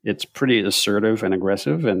pungent. It's pretty assertive and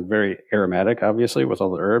aggressive and very aromatic, obviously, with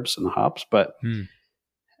all the herbs and the hops. But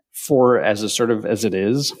for as assertive as it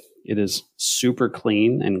is super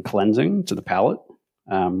clean and cleansing to the palate.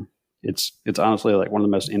 It's honestly like one of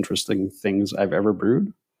the most interesting things I've ever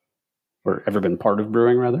brewed, or ever been part of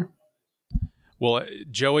brewing, rather. Well,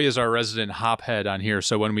 Joey is our resident hop head on here,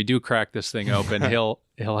 so when we do crack this thing open, he'll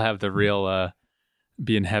have the real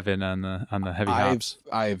be in heaven on the heavy hops.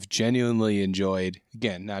 I've genuinely enjoyed,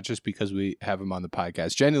 again, not just because we have him on the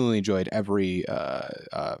podcast, genuinely enjoyed every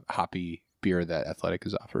hoppy beer that Athletic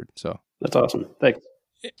has offered. So that's awesome. Thanks.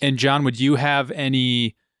 And John, would you have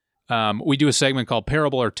any? We do a segment called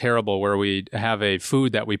Parable or Terrible, where we have a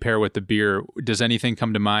food that we pair with the beer. Does anything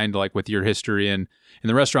come to mind, like with your history in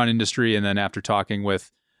the restaurant industry, and then after talking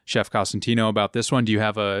with Chef Cosentino about this one, do you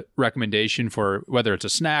have a recommendation for whether it's a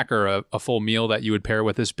snack or a full meal that you would pair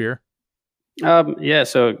with this beer? Yeah,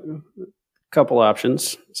 so a couple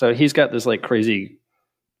options. So he's got this like crazy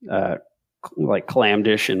like clam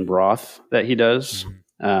dish and broth that he does,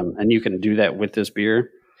 and you can do that with this beer.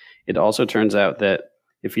 It also turns out that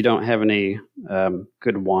if you don't have any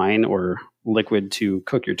good wine or liquid to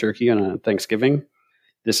cook your turkey on a Thanksgiving,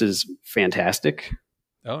 this is fantastic.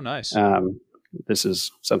 Oh, nice. This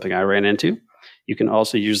is something I ran into. You can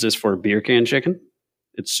also use this for beer can chicken.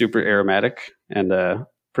 It's super aromatic and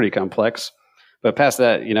pretty complex. But past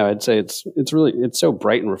that, I'd say it's so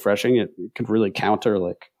bright and refreshing. It could really counter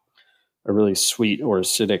like a really sweet or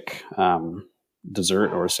acidic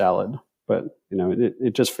dessert or salad. But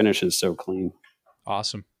it just finishes so clean.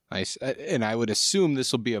 Awesome. Nice. And I would assume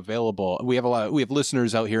this will be available. We have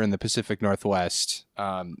listeners out here in the Pacific Northwest.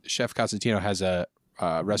 Chef Cosentino has a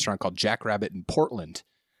restaurant called Jackrabbit in Portland,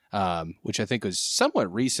 which I think was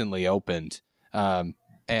somewhat recently opened.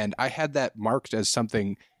 And I had that marked as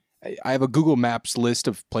something. I have a Google Maps list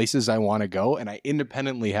of places I want to go, and I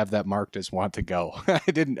independently have that marked as want to go.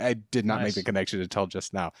 I did not make the connection until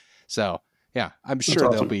just now. So yeah, I'm sure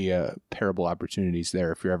there'll be parable opportunities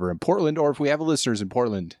there if you're ever in Portland, or if we have listeners in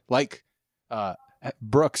Portland, like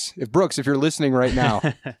Brooks. If you're listening right now,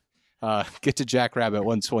 get to Jackrabbit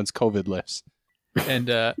once COVID lifts.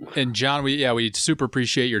 And John, we super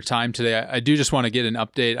appreciate your time today. I do just want to get an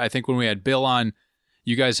update. I think when we had Bill on,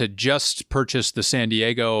 you guys had just purchased the San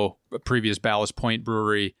Diego previous Ballast Point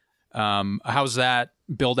Brewery. How's that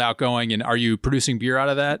build out going? And are you producing beer out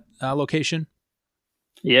of that location?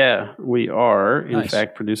 Yeah, we are, in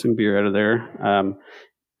fact, producing beer out of there.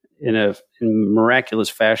 In miraculous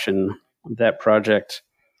fashion, that project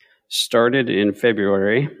started in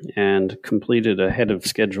February and completed ahead of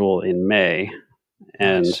schedule in May.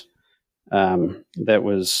 And that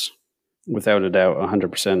was, without a doubt,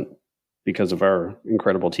 100% because of our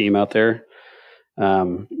incredible team out there,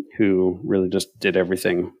 who really just did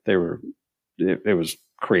everything. It was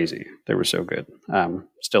crazy. They were so good.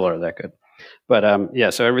 Still are that good. But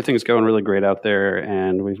so everything's going really great out there,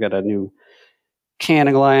 and we've got a new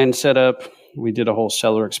canning line set up. We did a whole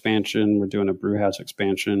cellar expansion. We're doing a brew house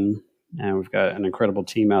expansion, and we've got an incredible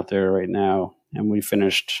team out there right now. And we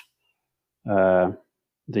finished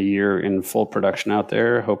the year in full production out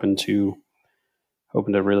there, hoping to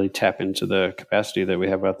really tap into the capacity that we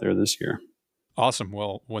have out there this year. Awesome.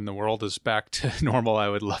 Well, when the world is back to normal, I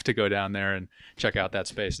would love to go down there and check out that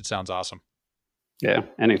space. It sounds awesome. Yeah,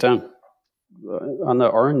 anytime. On the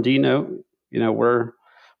R&D note,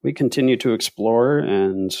 we continue to explore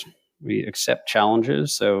and we accept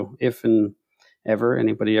challenges. So if and ever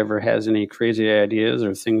anybody ever has any crazy ideas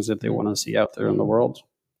or things that they want to see out there in the world,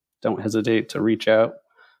 don't hesitate to reach out.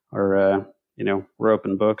 Or we're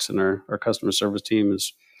open books, and our customer service team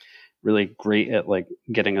is really great at like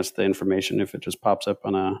getting us the information if it just pops up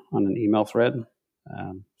on an email thread.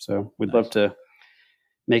 So we'd love to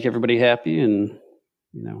make everybody happy and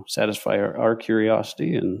satisfy our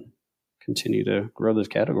curiosity and continue to grow this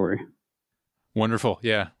category. Wonderful.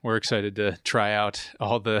 Yeah, we're excited to try out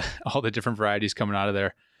all the different varieties coming out of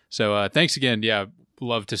there. So thanks again. Yeah,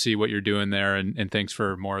 love to see what you're doing there, and thanks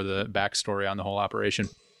for more of the backstory on the whole operation.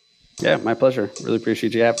 Yeah, my pleasure. Really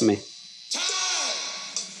appreciate you having me.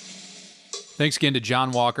 Thanks again to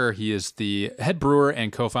John Walker. He is the head brewer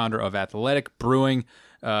and co-founder of Athletic Brewing.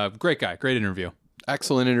 Great guy. Great interview.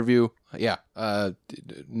 Excellent interview. Yeah.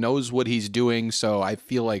 Knows what he's doing. So I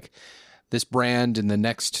feel like this brand and the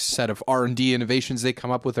next set of R&D innovations they come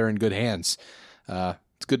up with are in good hands.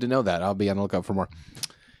 It's good to know that. I'll be on the lookout for more.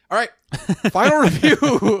 All right. Final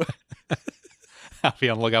review. I'll be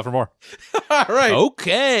on the lookout for more. All right.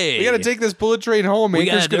 Okay. We got to take this bullet train home. We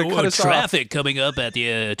got to cut us traffic off. Coming up at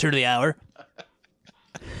the turn of the hour.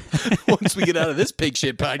 Once we get out of this pig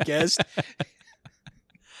shit podcast,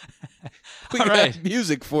 we got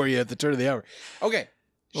music for you at the turn of the hour. Okay.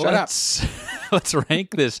 Shut up. Let's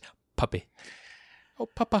rank this puppy. Oh,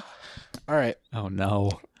 papa. All right. Oh,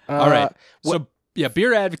 no. All right. So, yeah,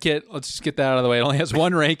 Beer Advocate, let's just get that out of the way. It only has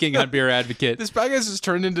one ranking on Beer Advocate. This podcast has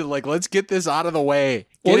turned into let's get this out of the way.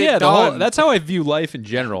 That's how I view life in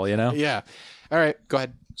general, Yeah. All right, go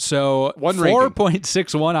ahead. So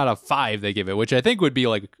 4.61 out of 5 they give it, which I think would be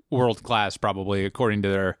like world class probably according to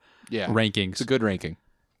their rankings. It's a good ranking.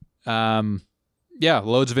 Yeah,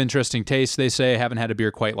 loads of interesting tastes, they say. Haven't had a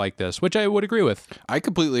beer quite like this, which I would agree with. I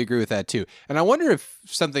completely agree with that too. And I wonder if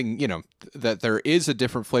something, that there is a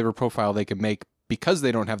different flavor profile they could make because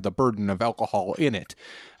they don't have the burden of alcohol in it.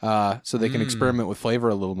 So they can experiment with flavor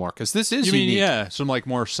a little more. Because this is unique. Some like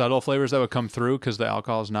more subtle flavors that would come through because the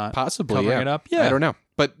alcohol is not possibly covering it up? Yeah. I don't know.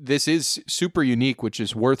 But this is super unique, which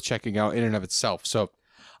is worth checking out in and of itself. So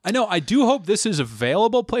I know. I do hope this is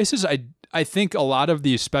available places. I think a lot of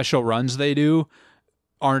these special runs they do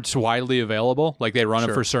aren't widely available. Like they run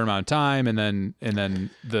it for a certain amount of time, and then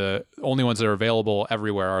the only ones that are available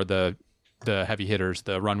everywhere are the heavy hitters,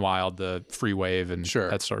 the Run Wild, the Free Wave, and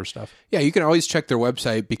that sort of stuff. Yeah, you can always check their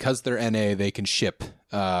website because they're NA. They can ship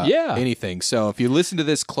anything. So if you listen to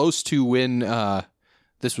this close to when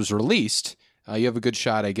this was released, you have a good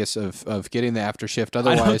shot, I guess, of getting the after shift.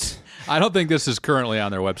 Otherwise, I don't think this is currently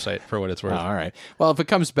on their website for what it's worth. Oh, all right. Well, if it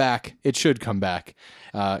comes back, it should come back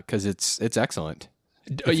because it's excellent.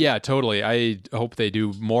 Yeah, totally. I hope they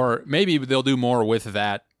do more. Maybe they'll do more with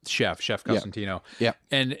that Chef Cosentino. Yeah.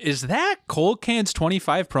 And is that Cold Cans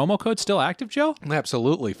 25 promo code still active, Joe?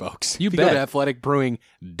 Absolutely, folks. You bet. Go to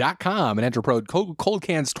athleticbrewing.com and enter code Cold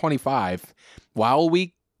Cans 25. While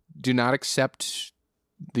we do not accept,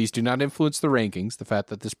 these do not influence the rankings, the fact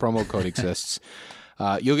that this promo code exists,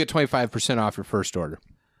 you'll get 25% off your first order.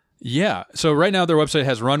 Yeah. So right now their website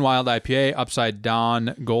has Run Wild IPA, Upside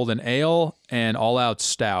Down Golden Ale, and All Out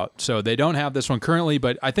Stout. So they don't have this one currently,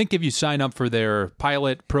 but I think if you sign up for their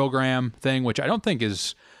pilot program thing, which I don't think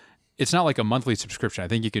it's not like a monthly subscription. I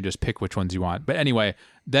think you can just pick which ones you want. But anyway,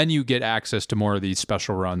 then you get access to more of these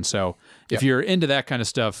special runs. So if you're into that kind of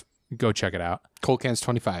stuff, go check it out. Cold Cans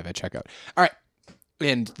 25 at checkout. All right.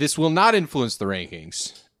 And this will not influence the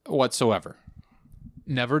rankings whatsoever.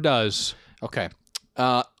 Never does. Okay.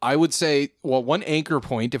 I would say, one anchor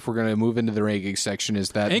point, if we're going to move into the ranking section, is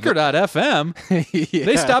that Anchor.fm,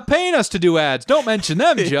 they stopped paying us to do ads. Don't mention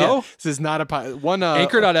them, Joe. Yeah, this is not one.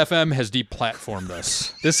 Anchor.fm has deplatformed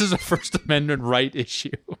us. This is a First Amendment right issue.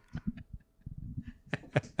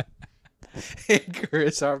 Anchor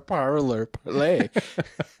is our parlor parlay.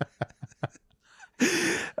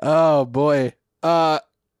 Oh, boy.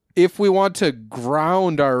 If we want to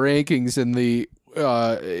ground our rankings in the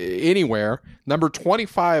anywhere, number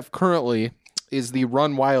 25 currently is the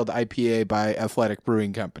Run Wild IPA by Athletic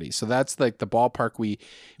Brewing Company. So that's like the ballpark we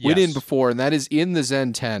went in before, and that is in the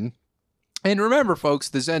Zen 10. And remember, folks,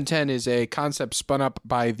 the Zen 10 is a concept spun up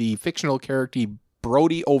by the fictional character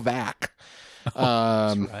Brody Ovac.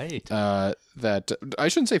 That's right. That I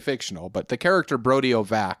shouldn't say fictional, but the character Brody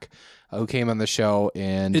Ovac who came on the show.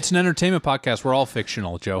 And it's an entertainment podcast. We're all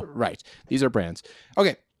fictional, Joe. Right. These are brands.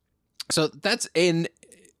 Okay. So that's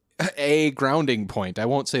a grounding point. I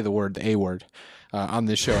won't say the word, the A word, on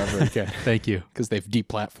this show ever again. Thank you. Because they've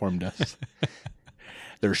deplatformed us.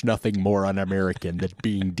 There's nothing more un-American than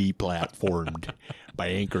being deplatformed by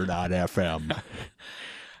Anchor.fm.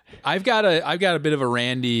 I've got a bit of a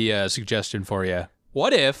Randy suggestion for you.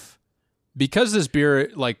 What if, because this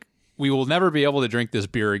beer, like, we will never be able to drink this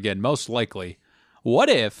beer again, most likely. What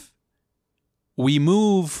if we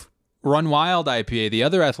move Run Wild IPA, the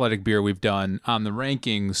other athletic beer we've done, on the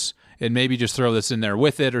rankings, and maybe just throw this in there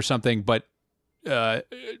with it or something, but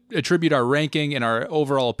attribute our ranking and our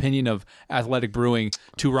overall opinion of athletic brewing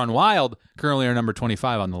to Run Wild, currently our number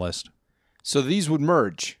 25 on the list. So these would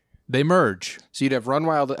merge. They merge. So you'd have Run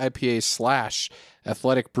Wild IPA /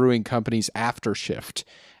 Athletic Brewing Company's After Shift.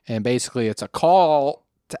 And basically it's a call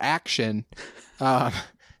to action.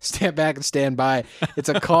 Stand back and stand by. It's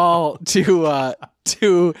a call to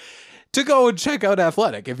go and check out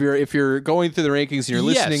Athletic. If you're going through the rankings and you're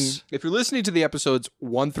listening, if you're listening to the episodes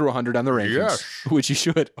 1 through 100 on the rankings, which you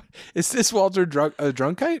should. Is this Walter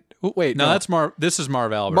Drunkite? Wait, no, that's Marv. This is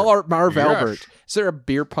Marv Albert. Marv Albert. Is there a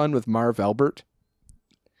beer pun with Marv Albert?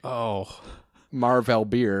 Oh, Marv L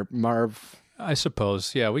beer. Marv. I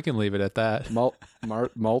suppose. Yeah, we can leave it at that. Malt.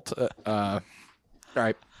 All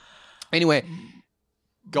right. Anyway.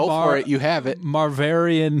 Go for it. You have it.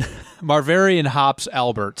 Marvarian Hops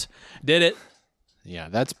Albert. Did it. Yeah,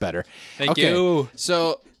 that's better. Thank you.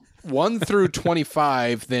 So 1 through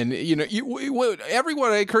 25, then,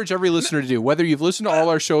 everyone, I encourage every listener to do, whether you've listened to all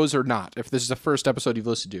our shows or not, if this is the first episode you've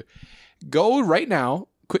listened to, go right now,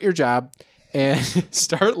 quit your job, and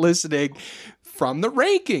start listening from the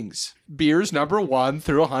rankings. Beers number 1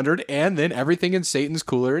 through 100, and then everything in Satan's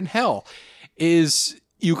Cooler in Hell is...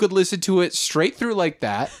 You could listen to it straight through like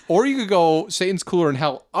that, or you could go Satan's Cooler in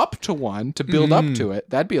Hell up to 1 to build up to it.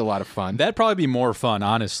 That'd be a lot of fun. That'd probably be more fun,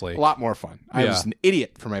 honestly. A lot more fun. I was an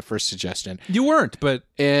idiot for my first suggestion. You weren't, but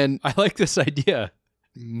and I like this idea.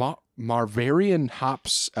 Marvarian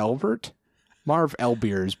Hops Albert? Marv L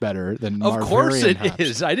beer is better than Marvarian. Of course it hops.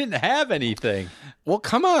 is. I didn't have anything. Well,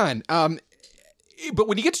 come on. But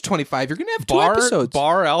when you get to 25, you're going to have 2 episodes.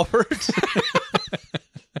 Bar Albert?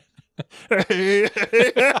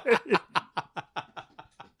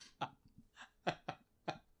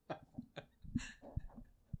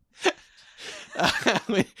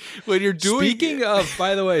 When you're doing... Speaking of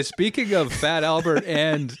Fat Albert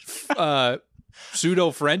and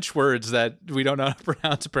pseudo-French words that we don't know how to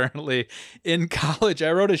pronounce, apparently, in college,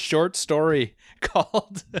 I wrote a short story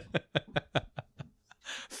called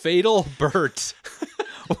Fatal Bert,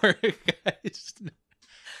 where guys...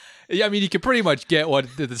 Yeah, I mean, you can pretty much get what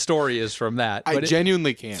the story is from that. I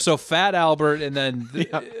genuinely can't. So Fat Albert, and then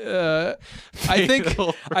I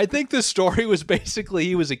think the story was basically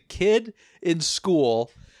he was a kid in school,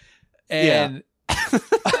 and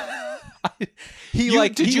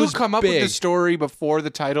did you come up with the story before the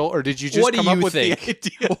title, or did you just come up with the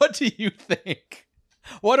idea? What do you think?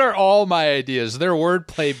 What are all my ideas? They're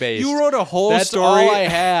wordplay based. You wrote a whole That's story. All I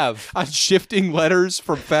have on shifting letters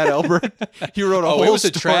from Fat Albert. You wrote a whole story. It was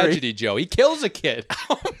a tragedy, Joe. He kills a kid.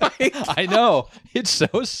 Oh my God. I know. It's so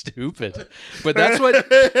stupid. But that's what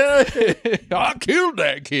I killed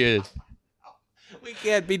that kid. We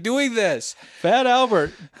can't be doing this. Fat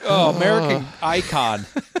Albert. Oh, American icon.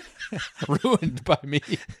 Ruined by me.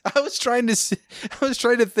 I was trying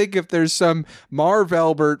to think if there's some Marv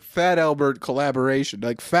Albert, Fat Albert collaboration.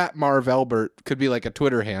 Like Fat Marv Albert could be like a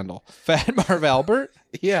Twitter handle. Fat Marv Albert?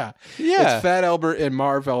 Yeah. It's Fat Albert and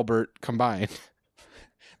Marv Albert combined.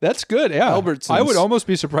 That's good. Yeah. Albertsons. I would almost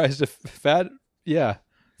be surprised if Fat Albert.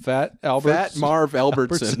 Fat Marv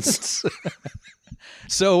Albertsons.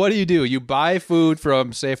 So what do? You buy food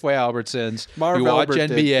from Safeway Albertsons. You watch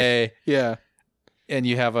NBA. Yeah. And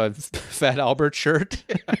you have a Fat Albert shirt?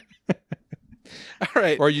 All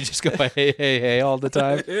right. Or you just go, hey, hey, hey, all the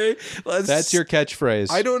time? That's your catchphrase.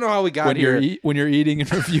 I don't know how we got here. When you're eating and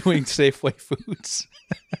reviewing Safeway foods.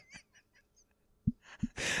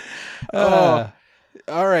 All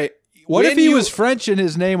right. What if he was French and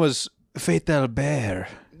his name was Fat Albert?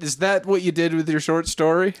 Is that what you did with your short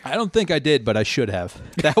story? I don't think I did, but I should have.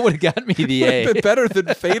 That would have got me the A. It would have been better than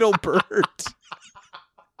Fatal Bert.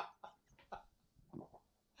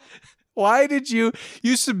 Why did you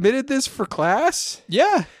submitted this for class?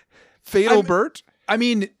 Yeah. Fatal Bert? I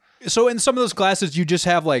mean, so in some of those classes, you just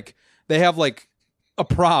have they have a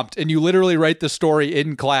prompt, and you literally write the story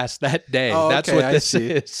in class that day. Oh, That's okay, what I this see.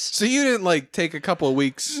 is. So you didn't like take a couple of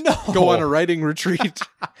weeks, No. go on a writing retreat.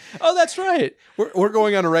 Oh, that's right. We're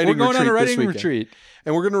going on a writing We're going retreat on a this writing weekend. retreat.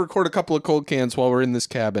 And we're going to record a couple of cold cans while we're in this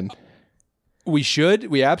cabin. We should.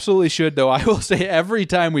 We absolutely should, though. I will say every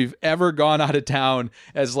time we've ever gone out of town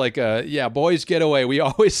as like a, boys get away, we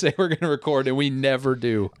always say we're going to record, and we never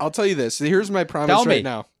do. I'll tell you this. Here's my promise Tell me. right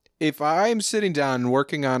now. If I'm sitting down and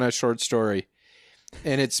working on a short story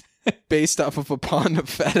and it's based off of a pun of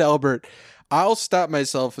Fat Albert, I'll stop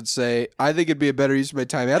myself and say, I think it'd be a better use of my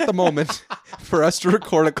time at the moment for us to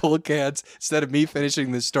record a cold cans instead of me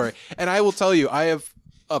finishing this story. And I will tell you, I have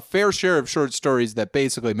a fair share of short stories that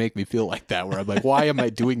basically make me feel like that, where I'm like, why am I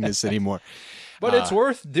doing this anymore? But it's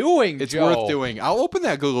worth doing, It's Joe. worth doing. I'll open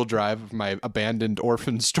that Google Drive of my abandoned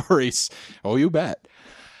orphan stories. Oh, you bet.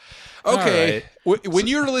 Okay. When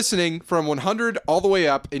you're listening from 100 all the way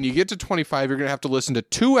up and you get to 25, you're going to have to listen to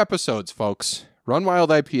 2 episodes, folks. Run Wild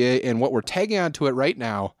IPA and what we're tagging onto it right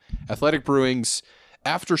now, Athletic Brewing's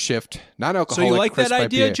After Shift, non-alcoholic So you like that crisp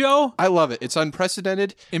idea, IPA. Joe? I love it. It's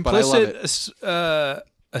unprecedented, but I love it. Implicit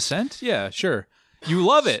assent? Yeah, sure. You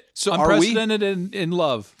love it. So are we- unprecedented in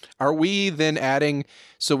love. Are we then adding,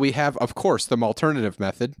 so we have, of course, the alternative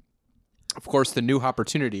method, of course, the new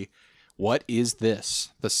opportunity. What is this?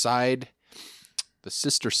 The side, the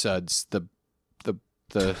sister suds, the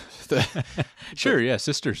Sure, yeah,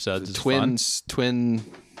 sister suds is fun. twin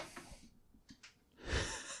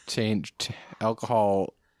changed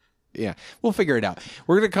alcohol. Yeah, we'll figure it out.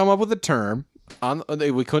 We're going to come up with a term.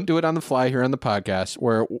 We couldn't do it on the fly here on the podcast,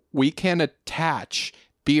 where we can attach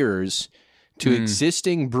beers to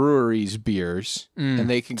existing breweries' beers, and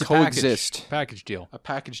they can coexist. Package deal. A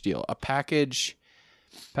package deal. A package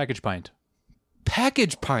Package pint.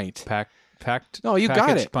 pint. Packed. No, you got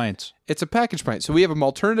packaged it. Pints. It's a package pint. So we have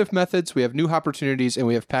alternative methods, we have new opportunities, and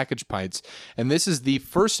we have package pints. And this is the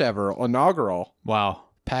first ever inaugural Wow.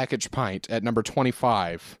 package pint at number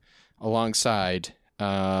 25, alongside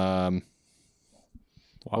what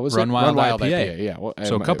was Run it? Wild Run Wild IPA. Yeah. Well,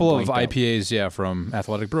 So a couple of IPAs, from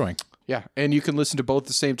Athletic Brewing. Yeah, and you can listen to both at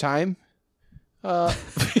the same time.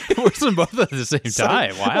 Listen both at the same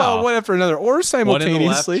time. Wow. Well, one after another, or One in simultaneously.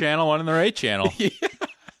 the left channel, one in the right channel.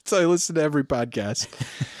 So I listen to every podcast.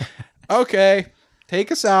 Okay,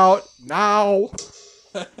 take us out now.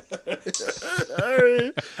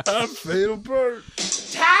 I'm Fatal Bird.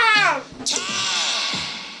 Time!